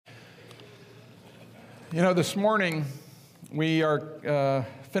You know, this morning we are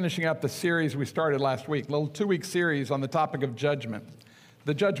finishing up the series we started last week, a little 2-week series on the topic of judgment,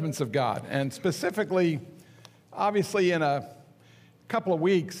 the judgments of God. And specifically, obviously in a couple of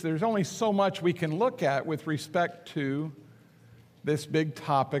weeks, there's only so much we can look at with respect to this big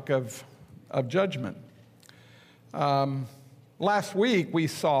topic of judgment. Last week we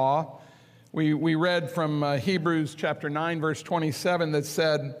read from Hebrews chapter 9, verse 27 that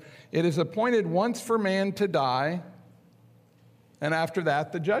said, "It is appointed once for man to die, and after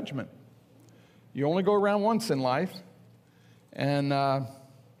that, the judgment." You only go around once in life, and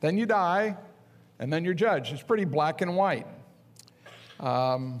then you die, and then you're judged. It's pretty black and white.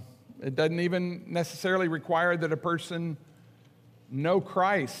 It doesn't even necessarily require that a person know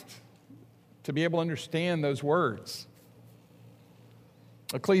Christ to be able to understand those words.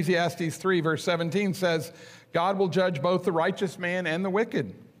 Ecclesiastes 3, verse 17 says, "God will judge both the righteous man and the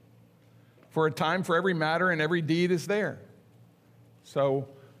wicked. For a time for every matter and every deed is there." So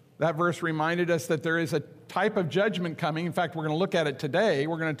that verse reminded us that there is a type of judgment coming. In fact, we're going to look at it today.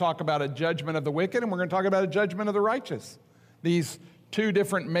 We're going to talk about a judgment of the wicked, and we're going to talk about a judgment of the righteous. These two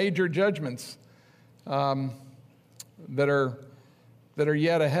different major judgments that are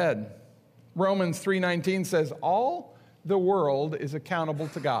yet ahead. Romans 3:19 says, "All the world is accountable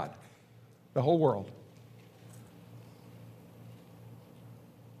to God." The whole world.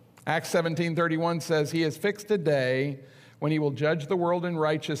 Acts 17:31 says, "He has fixed a day when he will judge the world in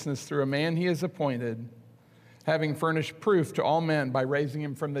righteousness through a man he has appointed, having furnished proof to all men by raising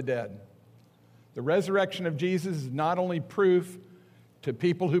him from the dead." The resurrection of Jesus is not only proof to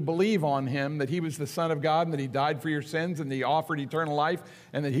people who believe on him that he was the Son of God and that he died for your sins and that he offered eternal life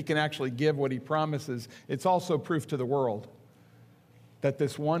and that he can actually give what he promises. It's also proof to the world that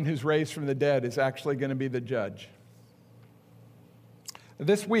this one who's raised from the dead is actually going to be the judge.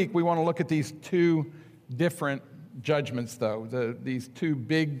 This week, we want to look at these two different judgments, though, these two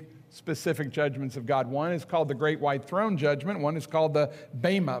big specific judgments of God. One is called the Great White Throne Judgment. One is called the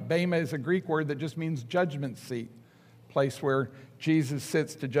Bema. Bema is a Greek word that just means judgment seat, place where Jesus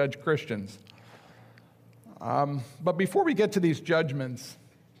sits to judge Christians. But before we get to these judgments,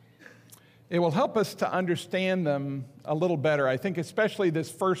 it will help us to understand them a little better. I think especially this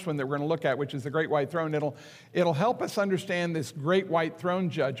first one that we're going to look at, which is the Great White Throne, it'll help us understand this Great White Throne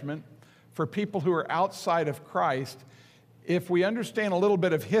Judgment for people who are outside of Christ if we understand a little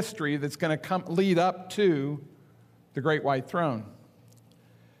bit of history that's going to lead up to the Great White Throne.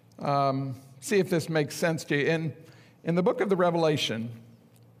 See if this makes sense to you. In the book of the Revelation,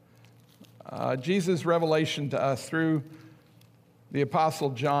 Jesus' revelation to us through the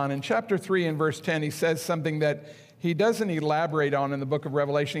Apostle John, in chapter 3 and verse 10, he says something that he doesn't elaborate on in the book of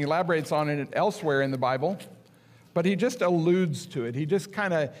Revelation. He elaborates on it elsewhere in the Bible, but he just alludes to it. He just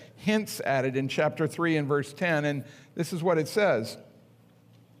kind of hints at it in chapter 3 and verse 10, and this is what it says.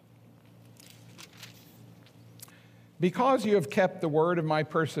 "Because you have kept the word of my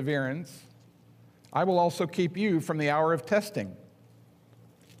perseverance, I will also keep you from the hour of testing,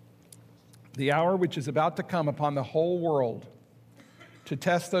 the hour which is about to come upon the whole world, to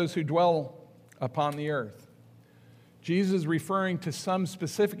test those who dwell upon the earth." Jesus is referring to some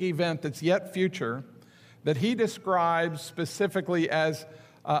specific event that's yet future that he describes specifically as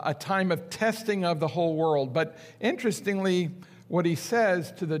a time of testing of the whole world. But interestingly, what he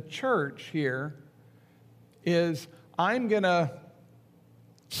says to the church here is, "I'm going to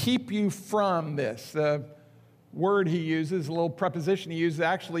keep you from this." The word he uses, a little preposition he uses,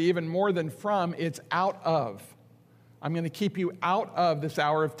 actually even more than from, it's out of. I'm going to keep you out of this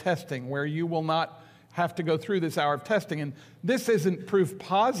hour of testing where you will not have to go through this hour of testing. And this isn't proof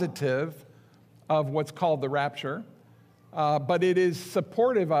positive of what's called the rapture, but it is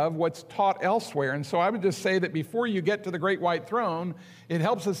supportive of what's taught elsewhere. And so I would just say that before you get to the Great White Throne, it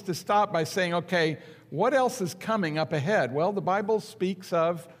helps us to stop by saying, okay, what else is coming up ahead? Well, the Bible speaks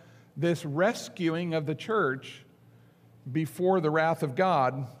of this rescuing of the church before the wrath of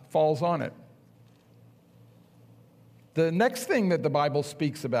God falls on it. The next thing that the Bible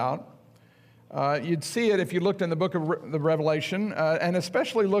speaks about, you'd see it if you looked in the book of the Revelation, and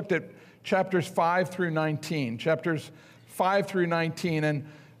especially looked at chapters 5 through 19. Chapters 5 through 19, and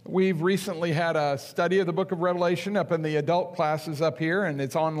we've recently had a study of the book of Revelation up in the adult classes up here, and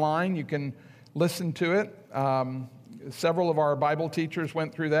it's online. You can listen to it. Several of our Bible teachers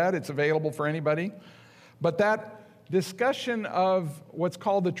went through that. It's available for anybody. But that discussion of what's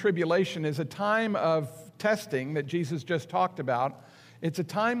called the tribulation is a time of testing that Jesus just talked about. It's a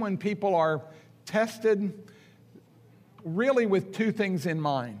time when people are tested really with two things in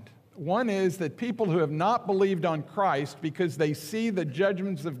mind. One is that people who have not believed on Christ because they see the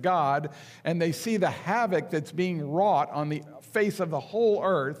judgments of God and they see the havoc that's being wrought on the face of the whole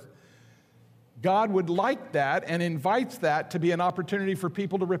earth, God would like that and invites that to be an opportunity for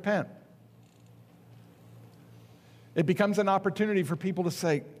people to repent. It becomes an opportunity for people to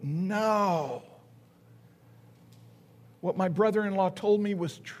say, no, what my brother-in-law told me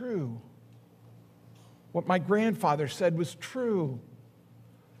was true. What my grandfather said was true.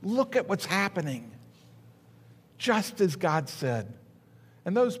 Look at what's happening, just as God said.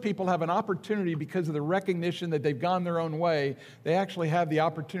 And those people have an opportunity because of the recognition that they've gone their own way. They actually have the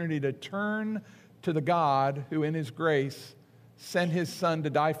opportunity to turn to the God who in his grace sent his son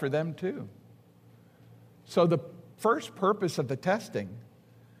to die for them too. So the first purpose of the testing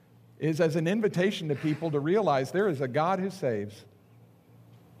is as an invitation to people to realize there is a God who saves.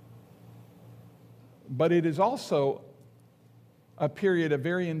 But it is also a period of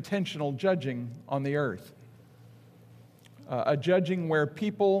very intentional judging on the earth. A judging where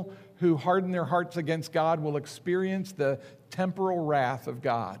people who harden their hearts against God will experience the temporal wrath of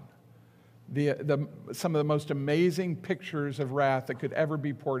God. Some of the most amazing pictures of wrath that could ever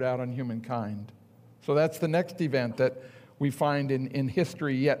be poured out on humankind. So that's the next event that we find in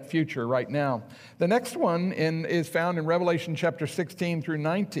history yet future right now. The next one is found in Revelation chapter 16 through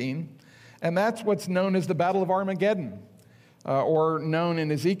 19, and that's what's known as the Battle of Armageddon, or known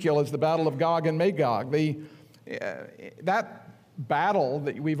in Ezekiel as the Battle of Gog and Magog. That battle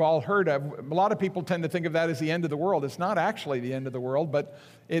that we've all heard of, a lot of people tend to think of that as the end of the world. It's not actually the end of the world, but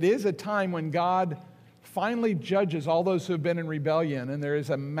it is a time when God finally judges all those who have been in rebellion, and there is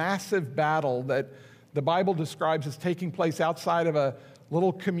a massive battle that the Bible describes as taking place outside of a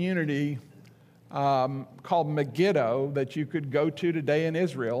little community called Megiddo that you could go to today in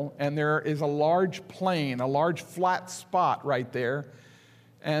Israel, and there is a large plain, a large flat spot right there.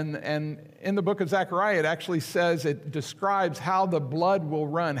 And in the book of Zechariah, it actually says, it describes how the blood will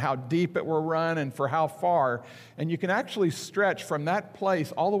run, how deep it will run, and for how far. And you can actually stretch from that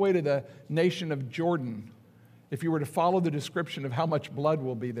place all the way to the nation of Jordan, if you were to follow the description of how much blood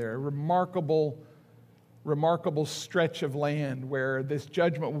will be there. A remarkable stretch of land where this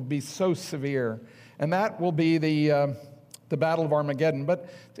judgment will be so severe. And that will be the Battle of Armageddon.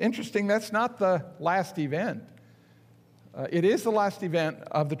 But it's interesting, that's not the last event. It is the last event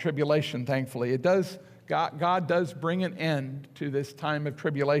of the tribulation, thankfully. God does bring an end to this time of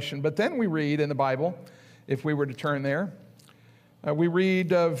tribulation. But then we read in the Bible, if we were to turn there, we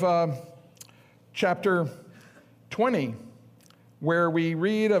read of chapter 20, where we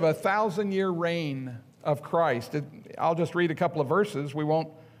read of a 1,000-year reign of Christ. I'll just read a couple of verses. We won't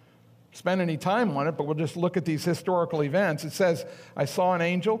spend any time on it, but we'll just look at these historical events. It says, I saw an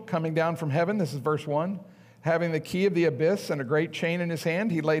angel coming down from heaven, this is verse 1, having the key of the abyss and a great chain in his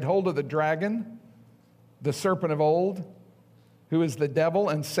hand. He laid hold of the dragon, the serpent of old, who is the devil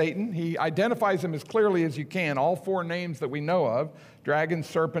and Satan. He identifies him as clearly as you can, all four names that we know of, dragon,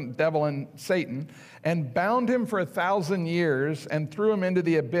 serpent, devil, and Satan, and bound him for 1,000 years and threw him into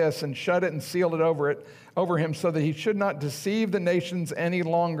the abyss and shut it and sealed it over him so that he should not deceive the nations any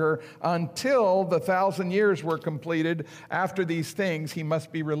longer until the 1,000 years were completed. After these things, he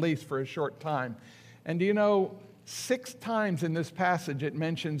must be released for a short time. And do you know, 6 times in this passage it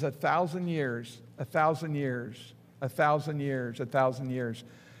mentions 1,000 years, 1,000 years, 1,000 years, 1,000 years.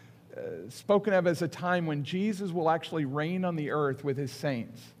 Spoken of as a time when Jesus will actually reign on the earth with his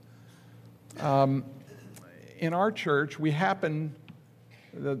saints. In our church,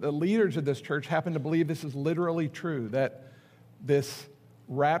 the leaders of this church happen to believe this is literally true, that this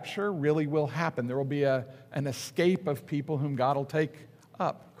rapture really will happen. There will be an escape of people whom God will take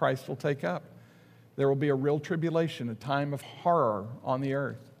up, Christ will take up. There will be a real tribulation, a time of horror on the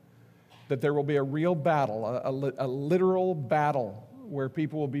earth. That there will be a real battle, a literal battle where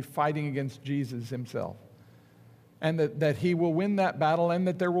people will be fighting against Jesus himself. And that he will win that battle, and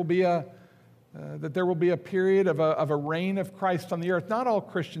that there will be a period of a reign of Christ on the earth. Not all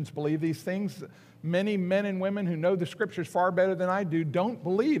Christians believe these things. Many men and women who know the Scriptures far better than I do don't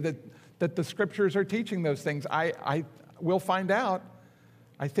believe that the Scriptures are teaching those things. I will find out.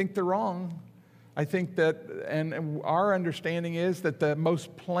 I think they're wrong. I think that, and our understanding is that the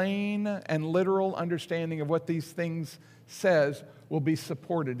most plain and literal understanding of what these things says will be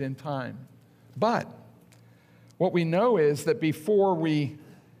supported in time. But what we know is that before we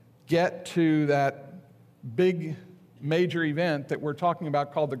get to that big major event that we're talking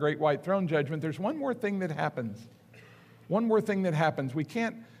about called the Great White Throne Judgment, there's one more thing that happens. One more thing that happens. We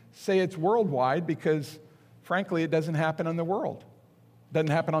can't say it's worldwide because, frankly, it doesn't happen in the world. It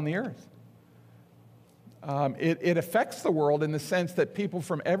doesn't happen on the earth. It affects the world in the sense that people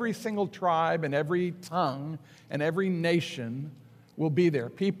from every single tribe and every tongue and every nation will be there.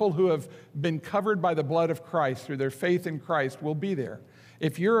 People who have been covered by the blood of Christ through their faith in Christ will be there.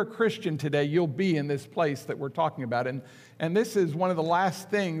 If you're a Christian today, you'll be in this place that we're talking about. And this is one of the last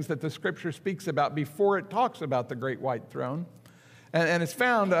things that the Scripture speaks about before it talks about the great white throne. And it's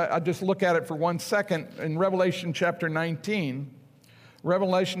found, I'll just look at it for 1 second, in Revelation chapter 19.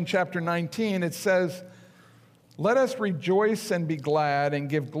 Revelation chapter 19, it says, "Let us rejoice and be glad and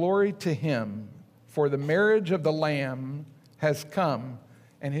give glory to him, for the marriage of the Lamb has come,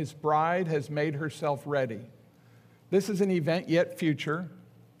 and his bride has made herself ready." This is an event yet future.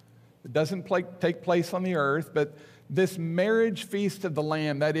 It doesn't take place on the earth, but this marriage feast of the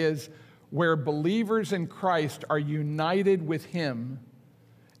Lamb, that is, where believers in Christ are united with him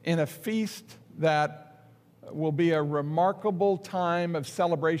in a feast that will be a remarkable time of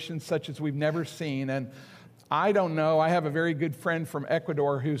celebration such as we've never seen. And I don't know, I have a very good friend from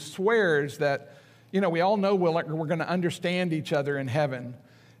Ecuador who swears that, we all know we're going to understand each other in heaven.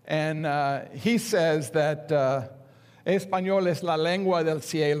 And he says that Español es la lengua del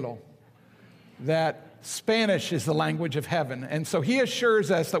cielo, that Spanish is the language of heaven. And so he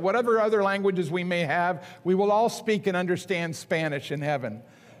assures us that whatever other languages we may have, we will all speak and understand Spanish in heaven.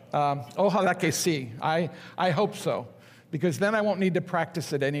 Ojalá que sí. I hope so, because then I won't need to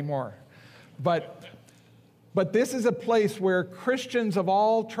practice it anymore. But this is a place where Christians of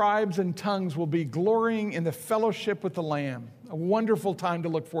all tribes and tongues will be glorying in the fellowship with the Lamb. A wonderful time to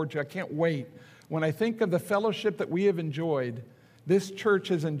look forward to. I can't wait. When I think of the fellowship that we have enjoyed, this church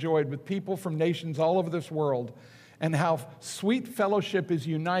has enjoyed with people from nations all over this world, and how sweet fellowship is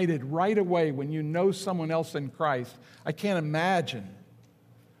united right away when you know someone else in Christ, I can't imagine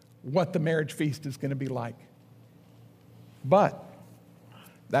what the marriage feast is going to be like. But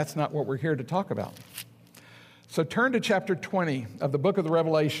that's not what we're here to talk about. So turn to chapter 20 of the book of the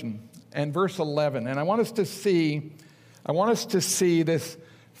Revelation and verse 11. And I want us to see this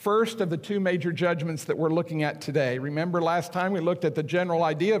first of the two major judgments that we're looking at today. Remember last time we looked at the general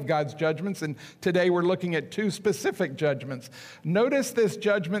idea of God's judgments, and today we're looking at two specific judgments. Notice this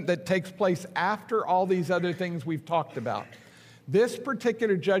judgment that takes place after all these other things we've talked about. This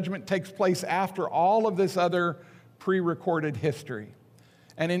particular judgment takes place after all of this other pre-recorded history.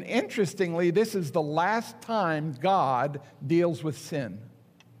 And interestingly, this is the last time God deals with sin.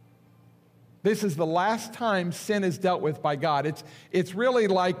 This is the last time sin is dealt with by God. It's really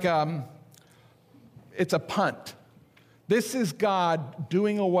like it's a punt. This is God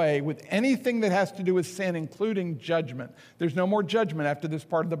doing away with anything that has to do with sin, including judgment. There's no more judgment after this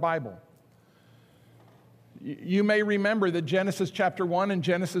part of the Bible. You may remember that Genesis chapter 1 and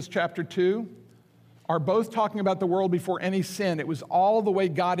Genesis chapter 2 are both talking about the world before any sin. It was all the way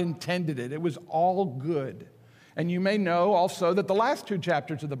God intended it. It was all good. And you may know also that the last two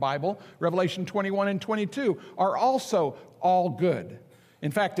chapters of the Bible, Revelation 21 and 22, are also all good.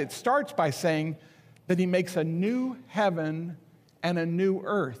 In fact, it starts by saying that he makes a new heaven and a new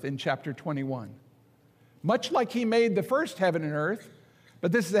earth in chapter 21. Much like he made the first heaven and earth,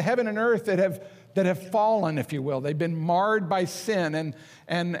 but this is a heaven and earth that have fallen, if you will. They've been marred by sin.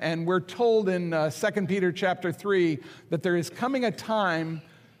 And we're told in 2 Peter chapter 3 that there is coming a time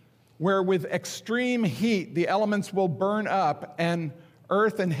where with extreme heat the elements will burn up and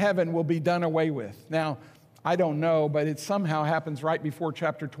earth and heaven will be done away with. Now, I don't know, but it somehow happens right before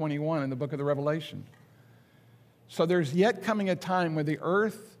chapter 21 in the book of the Revelation. So there's yet coming a time where the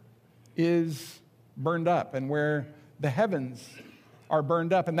earth is burned up and where the heavens are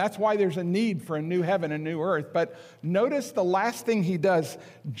burned up. And that's why there's a need for a new heaven and new earth. But notice the last thing he does,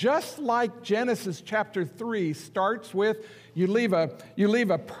 just like Genesis chapter 3 starts with, you leave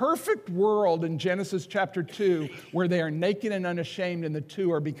a perfect world in Genesis chapter 2 where they are naked and unashamed and the two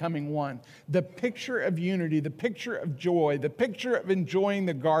are becoming one. The picture of unity, the picture of joy, the picture of enjoying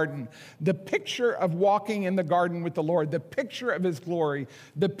the garden, the picture of walking in the garden with the Lord, the picture of his glory,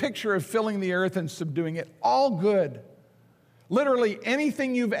 the picture of filling the earth and subduing it, all good. Literally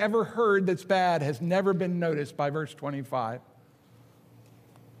anything you've ever heard that's bad has never been noticed by verse 25.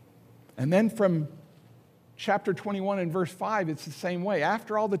 And then from chapter 21 and verse 5, it's the same way.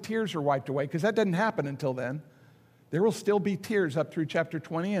 After all the tears are wiped away, because that doesn't happen until then, there will still be tears up through chapter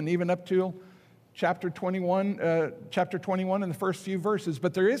 20 and even up to chapter 21 in the first few verses.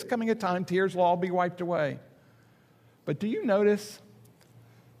 But there is coming a time tears will all be wiped away. But do you notice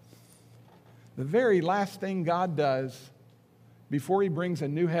the very last thing God does before he brings a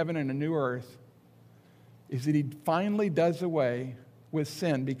new heaven and a new earth is that he finally does away with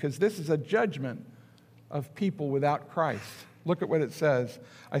sin, because this is a judgment of people without Christ. Look at what it says.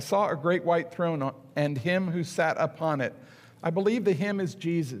 I saw a great white throne and him who sat upon it. I believe the him is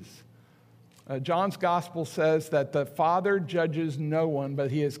Jesus. John's gospel says that the Father judges no one,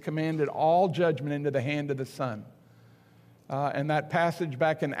 but he has commanded all judgment into the hand of the Son. And that passage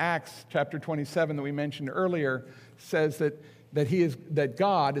back in Acts chapter 27 that we mentioned earlier says that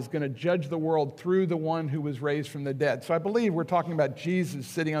God is going to judge the world through the one who was raised from the dead. So I believe we're talking about Jesus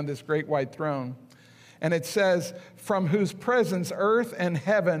sitting on this great white throne. And it says, from whose presence earth and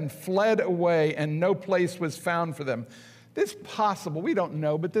heaven fled away, and no place was found for them. This possible, we don't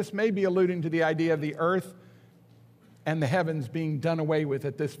know, but this may be alluding to the idea of the earth and the heavens being done away with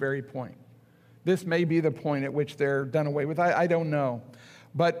at this very point. This may be the point at which they're done away with. I don't know.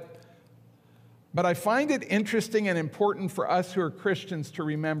 But I find it interesting and important for us who are Christians to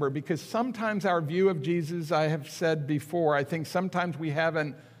remember, because sometimes our view of Jesus, I have said before, I think sometimes we have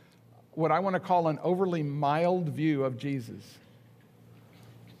what I want to call an overly mild view of Jesus.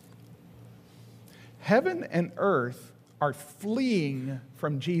 Heaven and earth are fleeing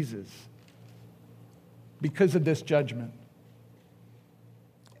from Jesus because of this judgment.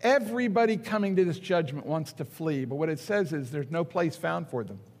 Everybody coming to this judgment wants to flee, but what it says is there's no place found for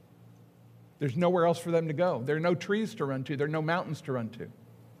them. There's nowhere else for them to go. There are no trees to run to. There are no mountains to run to.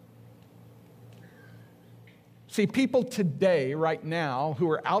 See, people today, right now, who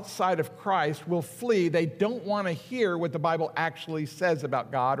are outside of Christ will flee. They don't want to hear what the Bible actually says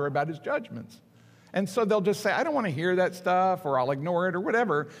about God or about his judgments. And so they'll just say, I don't want to hear that stuff, or I'll ignore it, or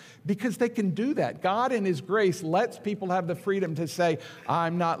whatever, because they can do that. God in his grace lets people have the freedom to say,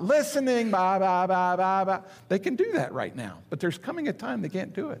 I'm not listening, blah, blah, blah, blah, blah. They can do that right now, but there's coming a time they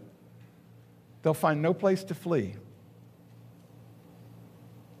can't do it. They'll find no place to flee.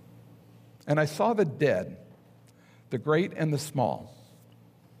 And I saw the dead, the great and the small,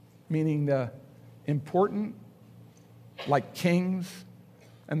 meaning the important, like kings,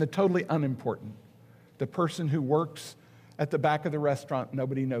 and the totally unimportant. The person who works at the back of the restaurant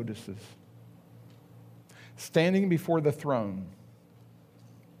nobody notices. Standing before the throne.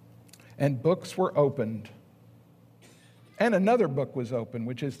 And books were opened. And another book was opened,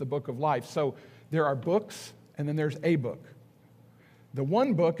 which is the book of life. So there are books, and then there's a book. The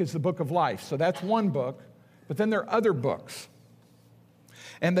one book is the book of life. So that's one book. But then there are other books.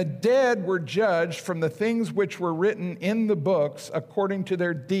 And the dead were judged from the things which were written in the books according to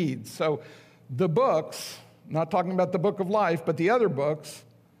their deeds. So the books, not talking about the book of life, but the other books,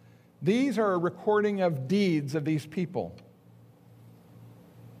 these are a recording of deeds of these people.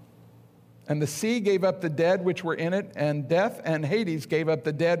 And the sea gave up the dead which were in it, and death and Hades gave up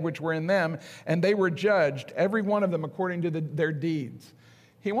the dead which were in them, and they were judged, every one of them according to their deeds.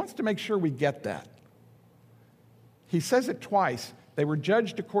 He wants to make sure we get that. He says it twice. They were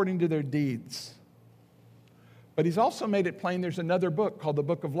judged according to their deeds. But he's also made it plain there's another book called the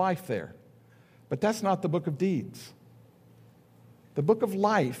book of life there. But that's not the book of deeds. The book of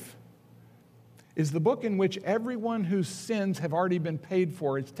life is the book in which everyone whose sins have already been paid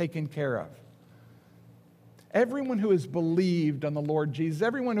for is taken care of. Everyone who has believed on the Lord Jesus,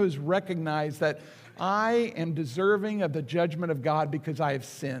 everyone who has recognized that I am deserving of the judgment of God because I have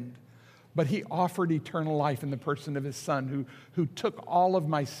sinned. But he offered eternal life in the person of his Son who took all of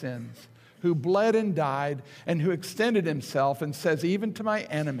my sins, who bled and died, and who extended himself and says, even to my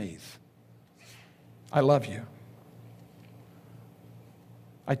enemies, I love you.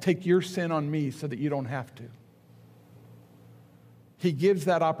 I take your sin on me so that you don't have to. He gives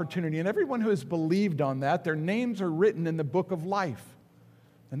that opportunity. And everyone who has believed on that, their names are written in the book of life.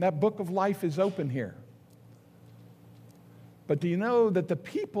 And that book of life is open here. But do you know that the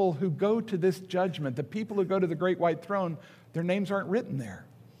people who go to this judgment, the people who go to the great white throne, their names aren't written there?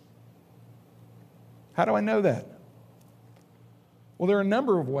 How do I know that? Well, there are a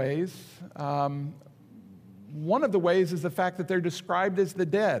number of ways. One of the ways is the fact that they're described as the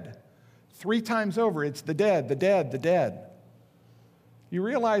dead. 3 times over, it's the dead, the dead, the dead. You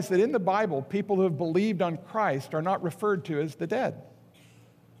realize that in the Bible, people who have believed on Christ are not referred to as the dead.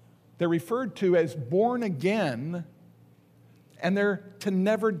 They're referred to as born again, and they're to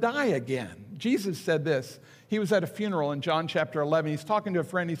never die again. Jesus said this. He was at a funeral in John chapter 11. He's talking to a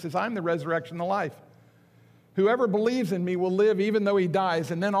friend. He says, I'm the resurrection and the life. Whoever believes in me will live even though he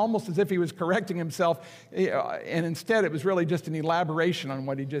dies. And then almost as if he was correcting himself, and instead it was really just an elaboration on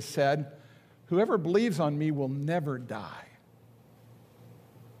what he just said. Whoever believes on me will never die.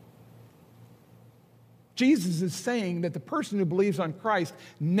 Jesus is saying that the person who believes on Christ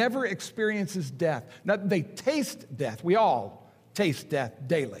never experiences death. Now, they taste death. We all taste death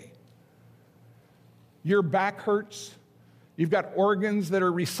daily. Your back hurts. You've got organs that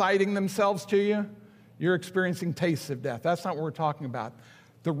are reciting themselves to you. You're experiencing tastes of death. That's not what we're talking about.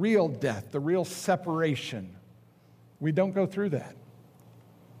 The real death, the real separation. We don't go through that.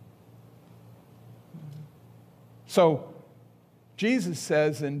 So, Jesus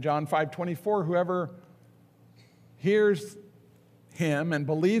says in John 5:24, whoever hears him and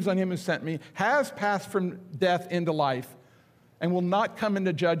believes on him who sent me has passed from death into life and will not come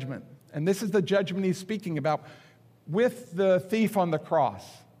into judgment. And this is the judgment he's speaking about with the thief on the cross.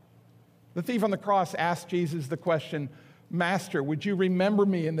 The thief on the cross asked Jesus the question, Master, would you remember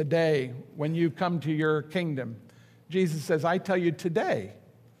me in the day when you come to your kingdom? Jesus says, I tell you today,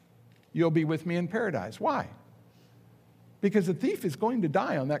 you'll be with me in paradise. Why? Because the thief is going to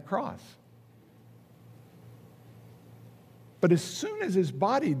die on that cross. But as soon as his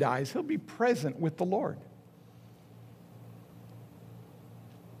body dies, he'll be present with the Lord.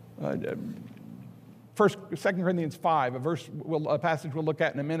 Second Corinthians 5, a passage we'll look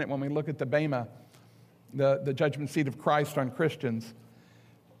at in a minute when we look at the Bema, the judgment seat of Christ on Christians.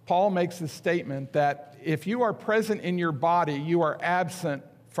 Paul makes the statement that if you are present in your body, you are absent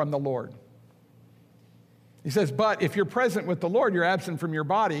from the Lord. He says, but if you're present with the Lord, you're absent from your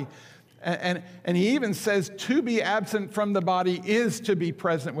body. And he even says to be absent from the body is to be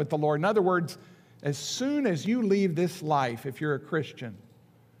present with the Lord. In other words, as soon as you leave this life, if you're a Christian,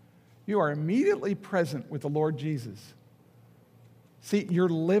 you are immediately present with the Lord Jesus. See, you're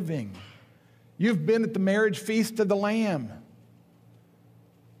living. You've been at the marriage feast of the Lamb.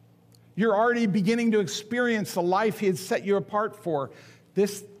 You're already beginning to experience the life he had set you apart for.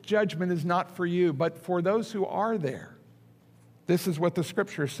 This judgment is not for you, but for those who are there. This is what the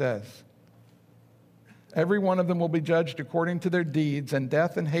scripture says. Every one of them will be judged according to their deeds, and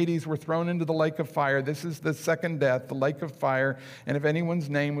death and Hades were thrown into the lake of fire. This is the second death, the lake of fire. And if anyone's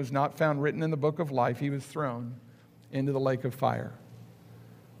name was not found written in the book of life, he was thrown into the lake of fire.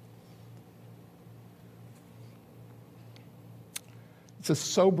 It's a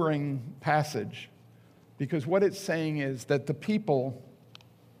sobering passage because what it's saying is that the people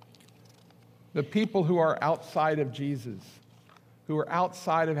who are outside of Jesus, who are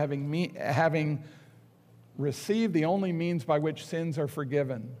outside of having received the only means by which sins are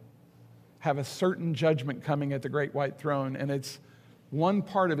forgiven, have a certain judgment coming at the great white throne, and it's one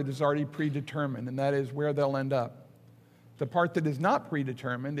part of it is already predetermined, and that is where they'll end up. The part that is not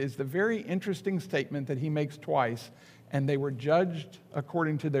predetermined is the very interesting statement that he makes twice, and they were judged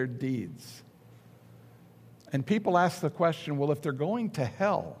according to their deeds. And people ask the question, well, if they're going to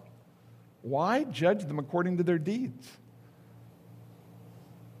hell, why judge them according to their deeds?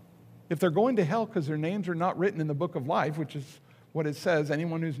 If they're going to hell because their names are not written in the book of life, which is what it says,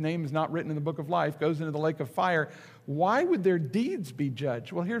 anyone whose name is not written in the book of life goes into the lake of fire, why would their deeds be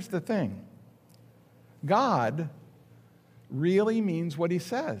judged? Well, here's the thing. God really means what he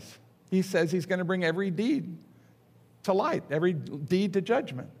says. He says he's going to bring every deed to light, every deed to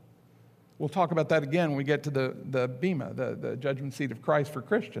judgment. We'll talk about that again when we get to the Bema, the judgment seat of Christ for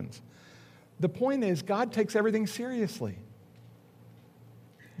Christians. The point is, God takes everything seriously.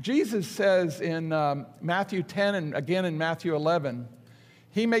 Jesus says in Matthew 10 and again in Matthew 11,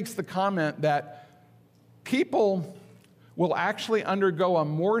 he makes the comment that people will actually undergo a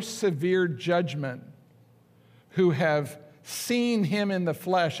more severe judgment who have seen him in the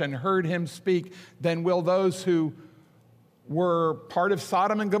flesh and heard him speak than will those who were part of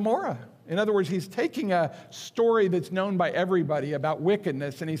Sodom and Gomorrah. In other words, he's taking a story that's known by everybody about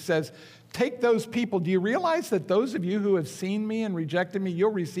wickedness, and he says, take those people. Do you realize that those of you who have seen me and rejected me,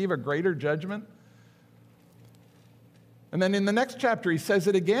 you'll receive a greater judgment? And then in the next chapter, he says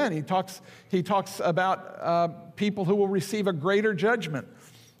it again. He talks about people who will receive a greater judgment.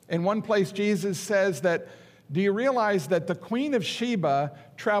 In one place, Jesus says that, do you realize that the Queen of Sheba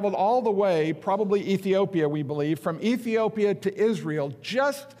traveled all the way, probably Ethiopia, we believe, from Ethiopia to Israel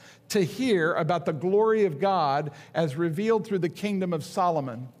just to hear about the glory of God as revealed through the kingdom of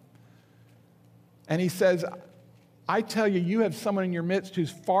Solomon? And he says, I tell you, you have someone in your midst who's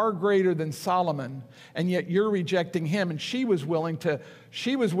far greater than Solomon, and yet you're rejecting him. And she was willing to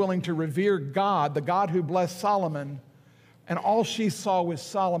revere God, the God who blessed Solomon, and all she saw was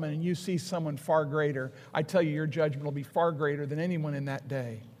Solomon, and you see someone far greater. I tell you, your judgment will be far greater than anyone in that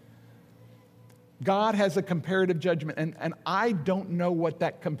day. God has a comparative judgment, and I don't know what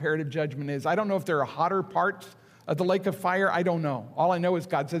that comparative judgment is. I don't know if there are hotter parts of the lake of fire. I don't know. All I know is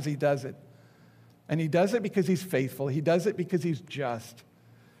God says he does it. And he does it because he's faithful. He does it because he's just.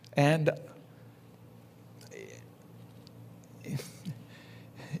 And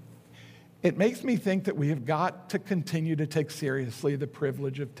it makes me think that we have got to continue to take seriously the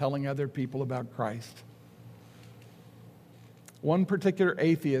privilege of telling other people about Christ. One particular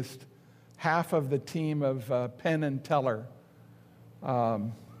atheist half of the team of Penn and Teller.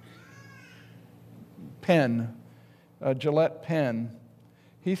 Gillette Penn.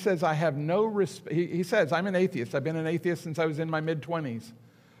 He says, I have no respect. He says, I'm an atheist. I've been an atheist since I was in my mid-20s.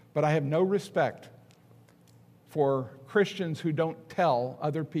 But I have no respect for Christians who don't tell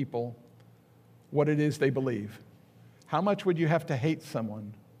other people what it is they believe. How much would you have to hate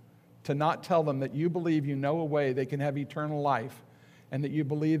someone to not tell them that you believe you know a way they can have eternal life, and that you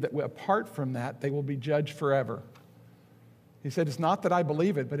believe that apart from that, they will be judged forever? He said, it's not that I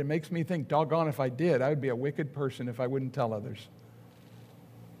believe it, but it makes me think, doggone, if I did, I would be a wicked person if I wouldn't tell others.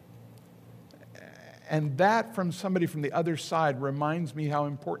 And that from somebody from the other side reminds me how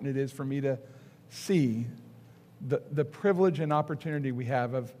important it is for me to see the privilege and opportunity we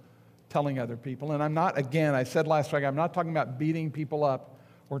have of telling other people. And I'm not, again, I said last week, I'm not talking about beating people up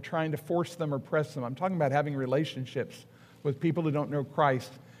or trying to force them or press them. I'm talking about having relationships with people who don't know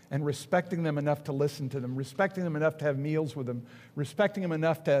Christ and respecting them enough to listen to them, respecting them enough to have meals with them, respecting them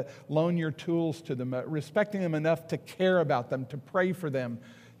enough to loan your tools to them, respecting them enough to care about them, to pray for them,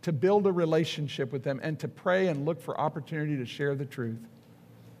 to build a relationship with them, and to pray and look for opportunity to share the truth.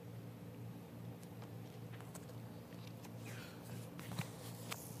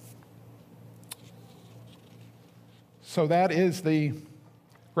 So that is the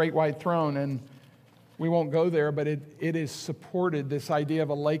great white throne, and we won't go there, but it is supported. This idea of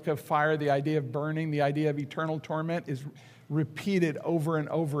a lake of fire, the idea of burning, the idea of eternal torment is repeated over and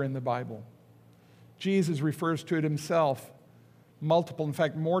over in the Bible. Jesus refers to it himself multiple, in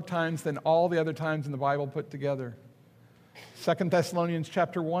fact, more times than all the other times in the Bible put together. 2 Thessalonians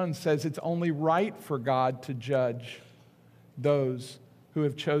chapter 1 says it's only right for God to judge those who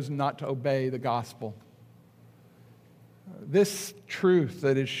have chosen not to obey the gospel. This truth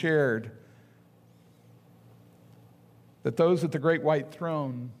that is shared, that those at the great white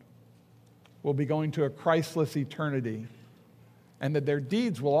throne will be going to a Christless eternity, and that their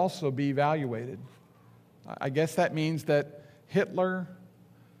deeds will also be evaluated. I guess that means that Hitler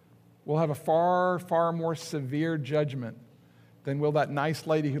will have a far, far more severe judgment than will that nice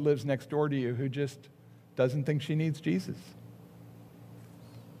lady who lives next door to you who just doesn't think she needs Jesus.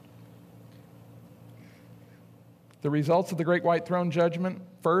 The results of the great white throne judgment: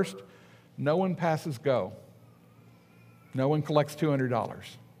 first, no one passes go. No one collects $200.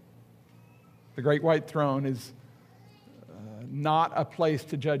 The great white throne is not a place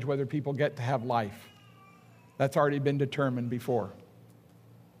to judge whether people get to have life. That's already been determined before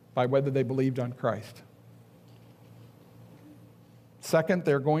by whether they believed on Christ. Second,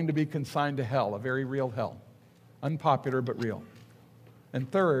 they're going to be consigned to hell, a very real hell. Unpopular, but real. And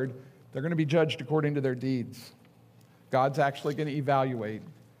third, they're going to be judged according to their deeds. God's actually going to evaluate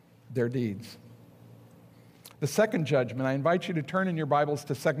their deeds. The second judgment, I invite you to turn in your Bibles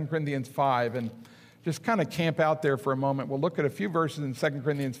to 2 Corinthians 5 and just kind of camp out there for a moment. We'll look at a few verses in 2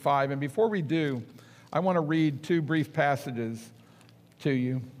 Corinthians 5. And before we do, I want to read two brief passages to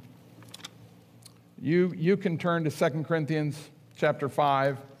you. You can turn to 2 Corinthians chapter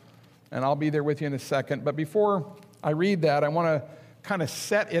 5, and I'll be there with you in a second. But before I read that, I want to kind of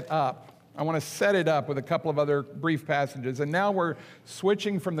set it up. I want to set it up with a couple of other brief passages. And now we're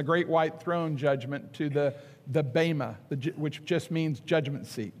switching from the great white throne judgment to the Bema, which just means judgment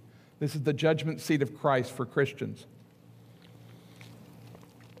seat. This is the judgment seat of Christ for Christians.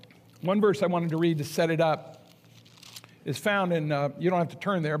 One verse I wanted to read to set it up is found in, you don't have to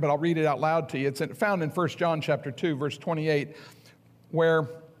turn there, but I'll read it out loud to you. It's found in 1 John chapter 2, verse 28, where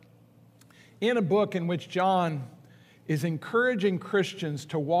in a book in which John is encouraging Christians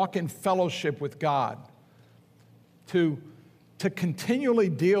to walk in fellowship with God, to continually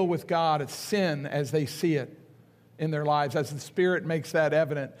deal with God at sin as they see it in their lives, as the Spirit makes that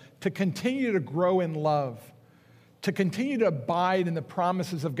evident, to continue to grow in love, to continue to abide in the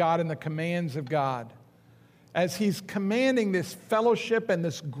promises of God and the commands of God. As he's commanding this fellowship and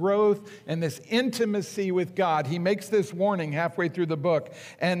this growth and this intimacy with God, he makes this warning halfway through the book.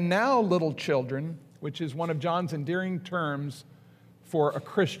 And now, little children, which is one of John's endearing terms for a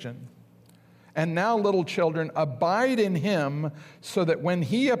Christian. And now, little children, abide in him so that when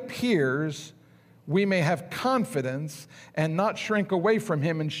he appears, we may have confidence and not shrink away from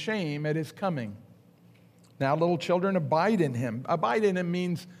him in shame at his coming. Now, little children, abide in him. Abide in him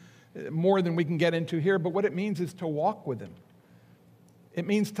means more than we can get into here, but what it means is to walk with him. It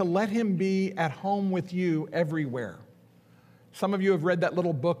means to let him be at home with you everywhere. Some of you have read that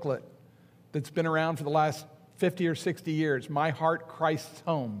little booklet that's been around for the last 50 or 60 years, My Heart, Christ's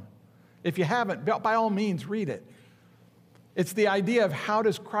Home. If you haven't, by all means, read it. It's the idea of how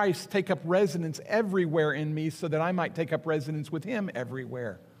does Christ take up residence everywhere in me so that I might take up residence with him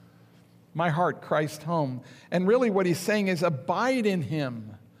everywhere. My heart, Christ home. And really what he's saying is abide in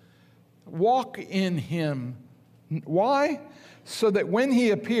him. Walk in him. Why? So that when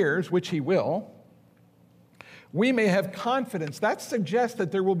he appears, which he will, we may have confidence. That suggests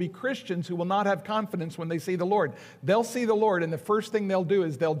that there will be Christians who will not have confidence when they see the Lord. They'll see the Lord, and the first thing they'll do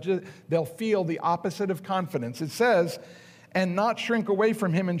is they'll feel the opposite of confidence. It says, and not shrink away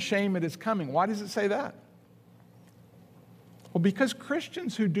from him in shame at his coming. Why does it say that? Well, because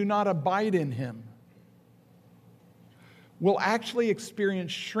Christians who do not abide in him will actually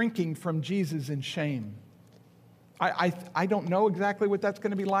experience shrinking from Jesus in shame. I don't know exactly what that's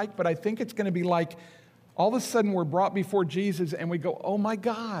going to be like, but I think it's going to be like all of a sudden we're brought before Jesus and we go, oh my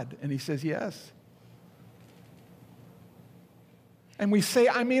God. And he says, yes. And we say,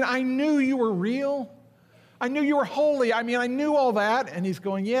 I knew you were real. I knew you were holy. I knew all that. And he's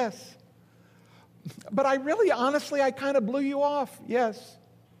going, yes. But honestly, I kind of blew you off. Yes.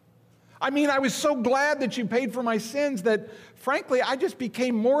 I was so glad that you paid for my sins that, frankly, I just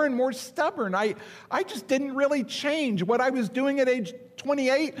became more and more stubborn. I just didn't really change. What I was doing at age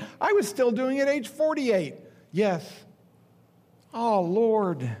 28, I was still doing at age 48. Yes. Oh,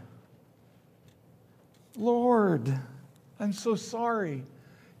 Lord. Lord, I'm so sorry.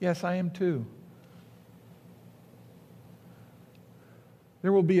 Yes, I am too.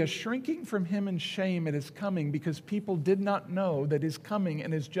 There will be a shrinking from him in shame at his coming because people did not know that his coming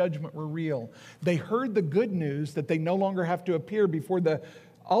and his judgment were real. They heard the good news that they no longer have to appear before the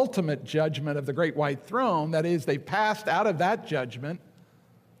ultimate judgment of the great white throne. That is, they passed out of that judgment,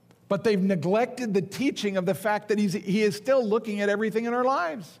 but they've neglected the teaching of the fact that he is still looking at everything in our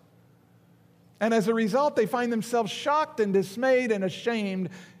lives. And as a result, they find themselves shocked and dismayed and ashamed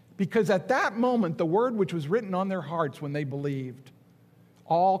because at that moment, the word which was written on their hearts when they believed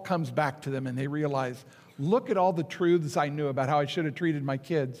all comes back to them, and they realize, look at all the truths I knew about how I should have treated my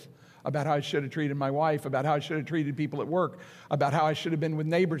kids, about how I should have treated my wife, about how I should have treated people at work, about how I should have been with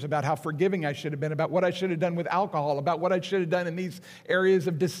neighbors, about how forgiving I should have been, about what I should have done with alcohol, about what I should have done in these areas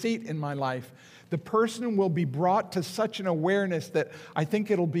of deceit in my life. The person will be brought to such an awareness that I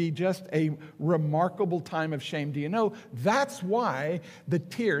think it'll be just a remarkable time of shame. Do you know, that's why the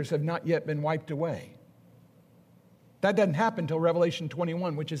tears have not yet been wiped away. That doesn't happen until Revelation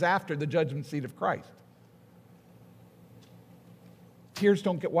 21, which is after the judgment seat of Christ. Tears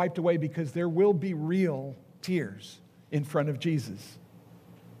don't get wiped away because there will be real tears in front of Jesus.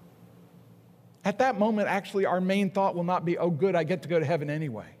 At that moment, actually, our main thought will not be, oh, good, I get to go to heaven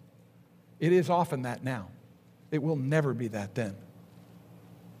anyway. It is often that now. It will never be that then.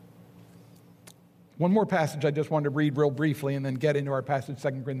 One more passage I just wanted to read real briefly and then get into our passage, 2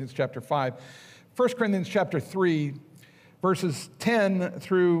 Corinthians chapter 5. 1 Corinthians chapter 3, verses 10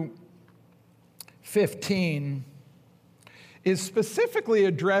 through 15 is specifically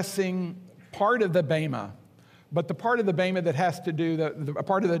addressing part of the Bema, but the part of the Bema that has to do, the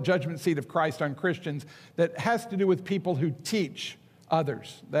part of the judgment seat of Christ on Christians that has to do with people who teach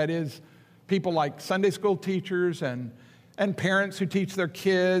others. That is, people like Sunday school teachers and parents who teach their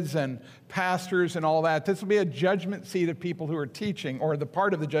kids and pastors and all that. This will be a judgment seat of people who are teaching, or the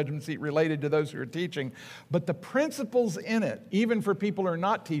part of the judgment seat related to those who are teaching. But the principles in it, even for people who are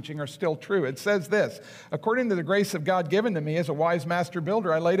not teaching, are still true. It says this, according to the grace of God given to me as a wise master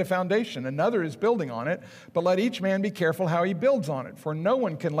builder, I laid a foundation. Another is building on it, but let each man be careful how he builds on it. For no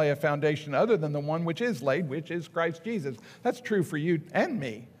one can lay a foundation other than the one which is laid, which is Christ Jesus. That's true for you and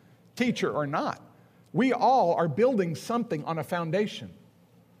me, teacher or not. We all are building something on a foundation.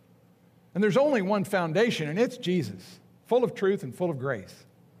 And there's only one foundation, and it's Jesus, full of truth and full of grace.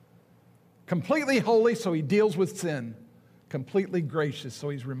 Completely holy, so he deals with sin. Completely gracious, so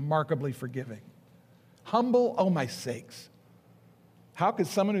he's remarkably forgiving. Humble, oh my sakes. How could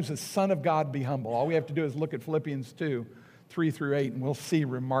someone who's a son of God be humble? All we have to do is look at Philippians 2, 3 through 8, and we'll see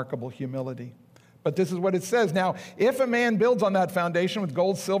remarkable humility. But this is what it says. Now, if a man builds on that foundation with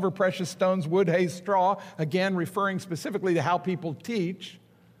gold, silver, precious stones, wood, hay, straw, again referring specifically to how people teach,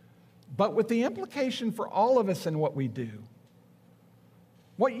 but with the implication for all of us in what we do.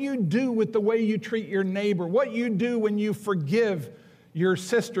 What you do with the way you treat your neighbor, what you do when you forgive your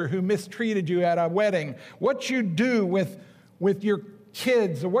sister who mistreated you at a wedding, what you do with your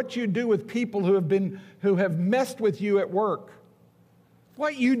kids, or what you do with people who have messed with you at work.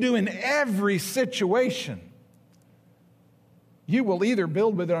 What you do in every situation, you will either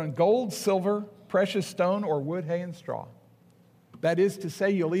build with it on gold, silver, precious stone, or wood, hay, and straw. That is to say,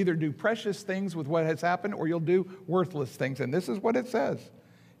 you'll either do precious things with what has happened, or you'll do worthless things. And this is what it says.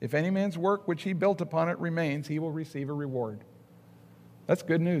 If any man's work which he built upon it remains, he will receive a reward. That's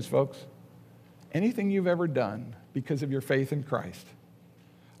good news, folks. Anything you've ever done because of your faith in Christ,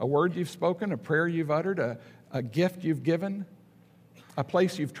 A word you've spoken, a prayer you've uttered, a gift you've given, a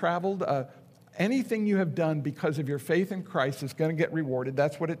place you've traveled, anything you have done because of your faith in Christ is going to get rewarded.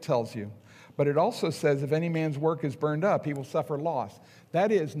 That's what it tells you. But it also says if any man's work is burned up, he will suffer loss.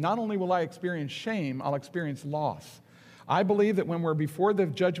 That is, not only will I experience shame, I'll experience loss. I believe that when we're before the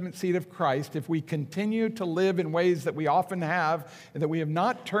judgment seat of Christ, if we continue to live in ways that we often have and that we have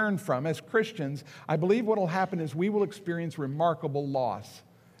not turned from as Christians, I believe what will happen is we will experience remarkable loss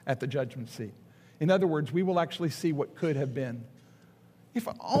at the judgment seat. In other words, we will actually see what could have been. If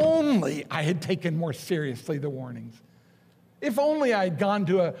only I had taken more seriously the warnings. If only I had gone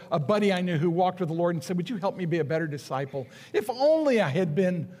to a buddy I knew who walked with the Lord and said, would you help me be a better disciple? If only I had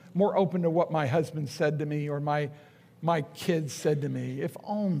been more open to what my husband said to me or my kids said to me. If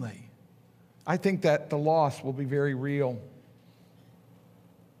only. I think that the loss will be very real.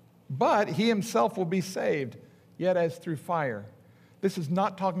 But he himself will be saved, yet as through fire. This is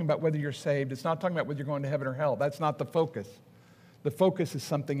not talking about whether you're saved. It's not talking about whether you're going to heaven or hell. That's not the focus. The focus is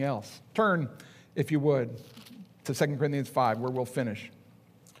something else. Turn, if you would, to 2 Corinthians 5, where we'll finish.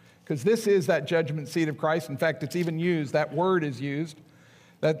 Because this is that judgment seat of Christ. In fact, it's even used. That word is used.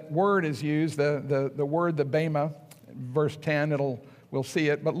 That word is used, the word, the bema, verse 10, we'll see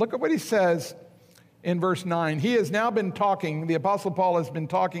it. But look at what he says in verse 9. He has now been talking, the Apostle Paul has been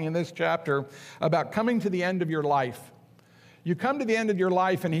talking in this chapter about coming to the end of your life. You come to the end of your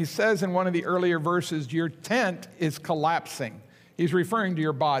life, and he says in one of the earlier verses, your tent is collapsing. He's referring to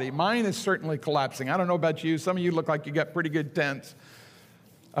your body. Mine is certainly collapsing. I don't know about you. Some of you look like you got pretty good tents.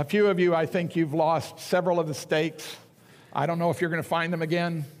 A few of you, I think you've lost several of the stakes. I don't know if you're going to find them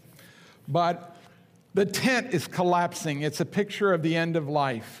again. But the tent is collapsing. It's a picture of the end of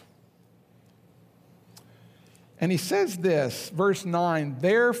life. And he says this, verse 9,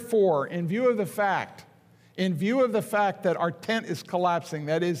 therefore, in view of the fact that our tent is collapsing,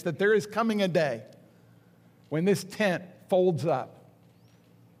 that is, that there is coming a day when this tent folds up,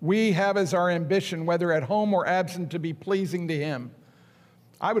 we have as our ambition, whether at home or absent, to be pleasing to him.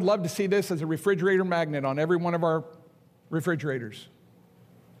 I would love to see this as a refrigerator magnet on every one of our refrigerators.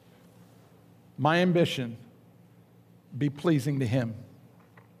 My ambition, be pleasing to him.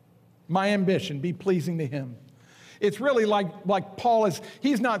 My ambition, be pleasing to him. It's really like Paul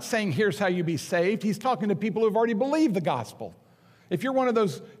he's not saying here's how you be saved. He's talking to people who've already believed the gospel. If you're one of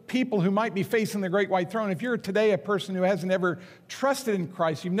those people who might be facing the great white throne, if you're today a person who hasn't ever trusted in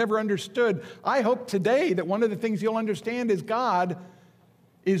Christ, you've never understood, I hope today that one of the things you'll understand is God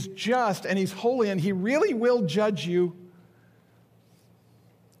is just and he's holy and he really will judge you.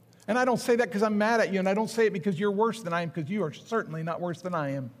 And I don't say that because I'm mad at you, and I don't say it because you're worse than I am, because you are certainly not worse than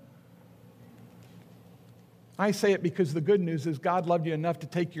I am. I say it because the good news is God loved you enough to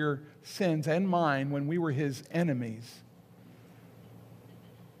take your sins and mine when we were his enemies.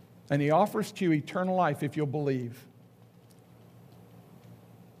 And he offers to you eternal life if you'll believe.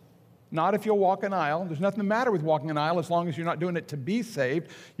 Not if you'll walk an aisle. There's nothing the matter with walking an aisle as long as you're not doing it to be saved.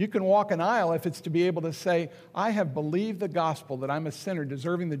 You can walk an aisle if it's to be able to say, I have believed the gospel, that I'm a sinner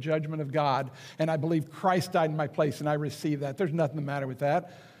deserving the judgment of God, and I believe Christ died in my place, and I receive that. There's nothing the matter with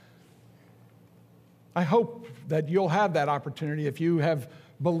that. I hope that you'll have that opportunity if you have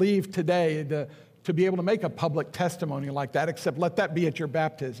believed today to be able to make a public testimony like that, except let that be at your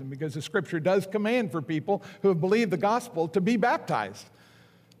baptism, because the scripture does command for people who have believed the gospel to be baptized.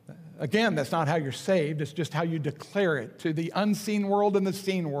 Again, that's not how you're saved. It's just how you declare it to the unseen world and the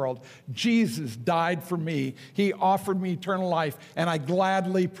seen world. Jesus died for me. He offered me eternal life, and I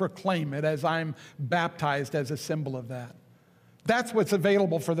gladly proclaim it as I'm baptized as a symbol of that. That's what's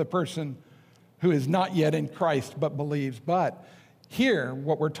available for the person who is not yet in Christ but believes. But here,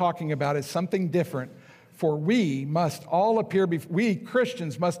 what we're talking about is something different. For we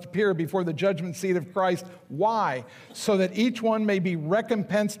Christians must appear before the judgment seat of Christ. Why? So that each one may be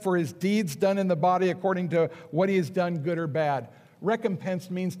recompensed for his deeds done in the body according to what he has done, good or bad.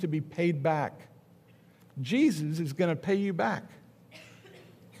 Recompense means to be paid back. Jesus is going to pay you back.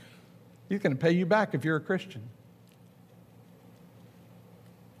 He's going to pay you back if you're a Christian.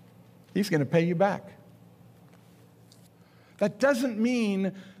 He's going to pay you back. That doesn't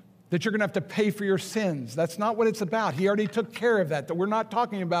mean that you're going to have to pay for your sins. That's not what it's about. He already took care of that. That we're not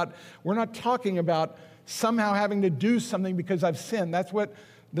talking about somehow having to do something because I've sinned. That's what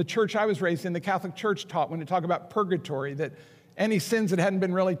the church I was raised in, the Catholic Church, taught when they talk about purgatory, that any sins that hadn't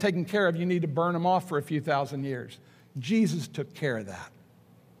been really taken care of, you need to burn them off for a few thousand years. Jesus took care of that.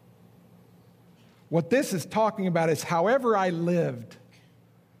 What this is talking about is however I lived.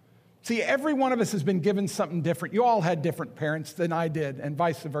 See, every one of us has been given something different. You all had different parents than I did, and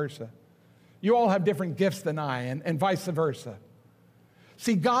vice versa. You all have different gifts than I, and vice versa.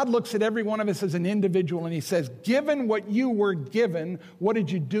 See, God looks at every one of us as an individual and he says, given what you were given, what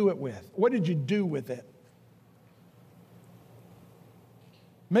did you do it with? What did you do with it?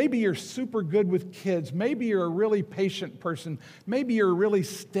 Maybe you're super good with kids. Maybe you're a really patient person. Maybe you're a really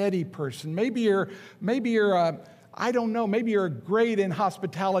steady person. Maybe you're I don't know, maybe you're great in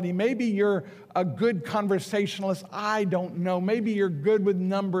hospitality. Maybe you're a good conversationalist. I don't know. Maybe you're good with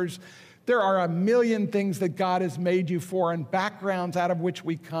numbers. There are a million things that God has made you for and backgrounds out of which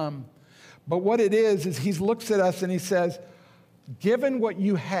we come. But what it is he looks at us and he says, given what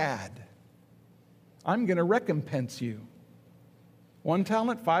you had, I'm going to recompense you. 1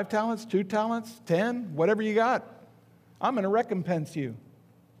 talent, 5 talents, 2 talents, 10, whatever you got. I'm going to recompense you.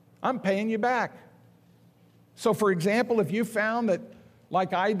 I'm paying you back. So, for example, if you found that,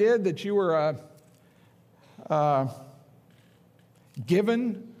 like I did, that you were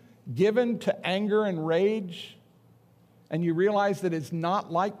given to anger and rage, and you realize that it's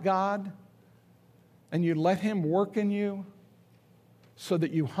not like God, and you let him work in you so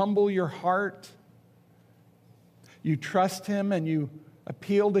that you humble your heart, you trust him, and you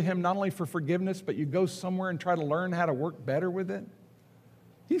appeal to him not only for forgiveness, but you go somewhere and try to learn how to work better with it,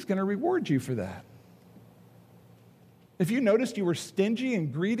 he's going to reward you for that. If you noticed you were stingy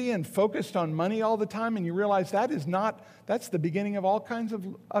and greedy and focused on money all the time and you realize that's the beginning of all kinds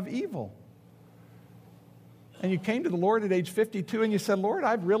of evil. And you came to the Lord at age 52 and you said, Lord,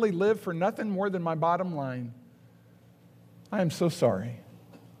 I've really lived for nothing more than my bottom line. I am so sorry.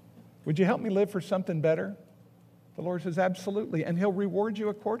 Would you help me live for something better? The Lord says, absolutely, and he'll reward you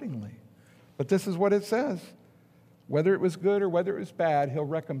accordingly. But this is what it says. Whether it was good or whether it was bad, he'll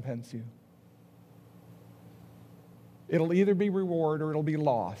recompense you. It'll either be reward or it'll be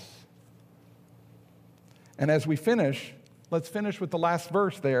loss. And as we finish, let's finish with the last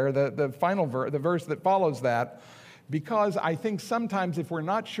verse there, the final verse, the verse that follows that, because I think sometimes if we're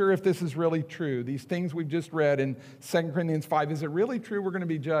not sure if this is really true, these things we've just read in 2 Corinthians 5, is it really true we're going to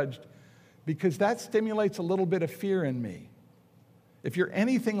be judged? Because that stimulates a little bit of fear in me. If you're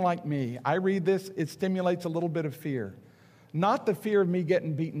anything like me, I read this, it stimulates a little bit of fear. Not the fear of me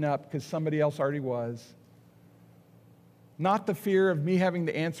getting beaten up because somebody else already was. Not the fear of me having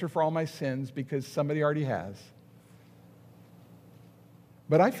to answer for all my sins because somebody already has.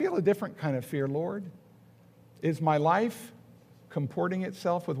 But I feel a different kind of fear, Lord. Is my life comporting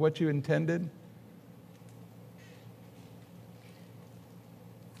itself with what you intended?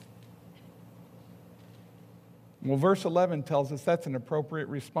 Well, verse 11 tells us that's an appropriate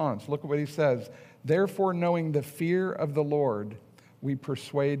response. Look at what he says. Therefore, knowing the fear of the Lord, we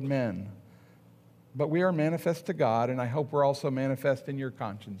persuade men. But we are manifest to God, and I hope we're also manifest in your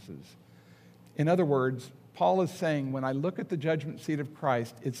consciences. In other words, Paul is saying, when I look at the judgment seat of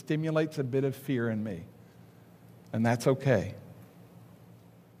Christ, it stimulates a bit of fear in me. And that's okay.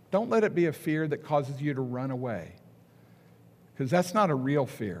 Don't let it be a fear that causes you to run away, because that's not a real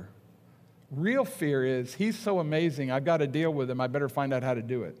fear. Real fear is, he's so amazing, I've got to deal with him, I better find out how to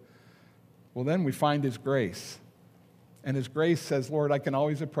do it. Well, then we find his grace. And his grace says, Lord, I can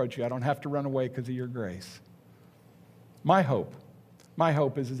always approach you. I don't have to run away because of your grace. My hope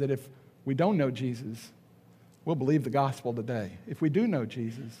is that if we don't know Jesus, we'll believe the gospel today. If we do know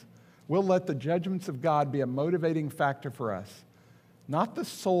Jesus, we'll let the judgments of God be a motivating factor for us. Not the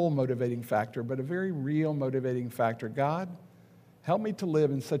sole motivating factor, but a very real motivating factor. God, help me to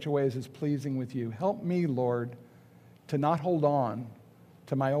live in such a way as is pleasing with you. Help me, Lord, to not hold on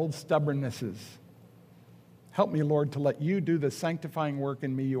to my old stubbornnesses. Help me, Lord, to let you do the sanctifying work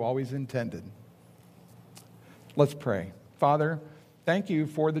in me you always intended. Let's pray. Father, thank you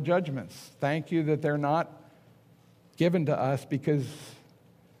for the judgments. Thank you that they're not given to us because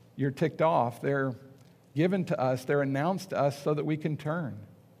you're ticked off. They're given to us. They're announced to us so that we can turn.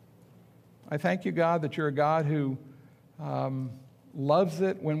 I thank you, God, that you're a God who loves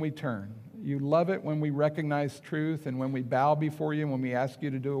it when we turn. You love it when we recognize truth and when we bow before you and when we ask you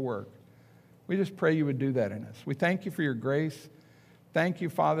to do a work. We just pray you would do that in us. We thank you for your grace. Thank you,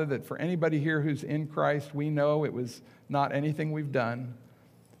 Father, that for anybody here who's in Christ, we know it was not anything we've done,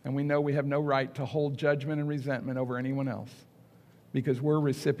 and we know we have no right to hold judgment and resentment over anyone else because we're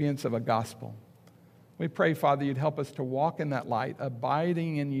recipients of a gospel. We pray, Father, you'd help us to walk in that light,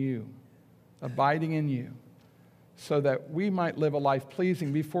 abiding in you, so that we might live a life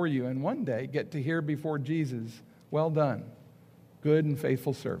pleasing before you and one day get to hear before Jesus, well done, good and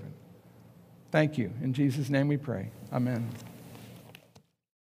faithful servant. Thank you. In Jesus' name we pray. Amen.